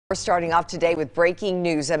We're starting off today with breaking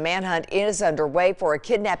news. A manhunt is underway for a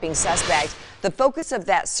kidnapping suspect. The focus of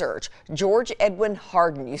that search, George Edwin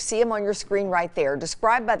Harden. You see him on your screen right there,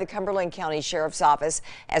 described by the Cumberland County Sheriff's Office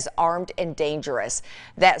as armed and dangerous.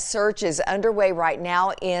 That search is underway right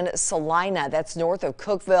now in Salina. That's north of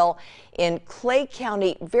Cookeville in Clay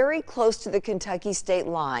County, very close to the Kentucky state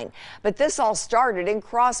line. But this all started in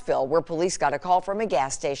Crossville, where police got a call from a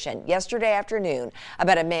gas station yesterday afternoon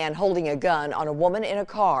about a man holding a gun on a woman in a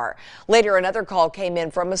car. Later, another call came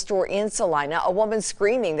in from a store in Salina, a woman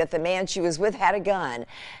screaming that the man she was with had a gun.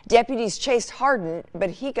 Deputies chased Harden, but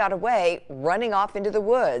he got away, running off into the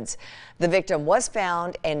woods. The victim was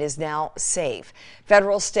found and is now safe.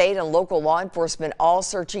 Federal, state, and local law enforcement all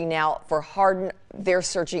searching now for Harden. They're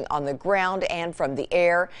searching on the ground and from the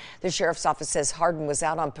air. The sheriff's office says Harden was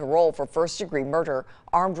out on parole for first-degree murder,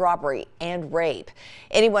 armed robbery, and rape.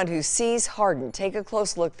 Anyone who sees Harden, take a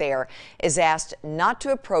close look there, is asked not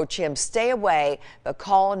to approach him, stay away, but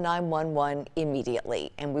call 911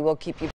 immediately. And we will keep you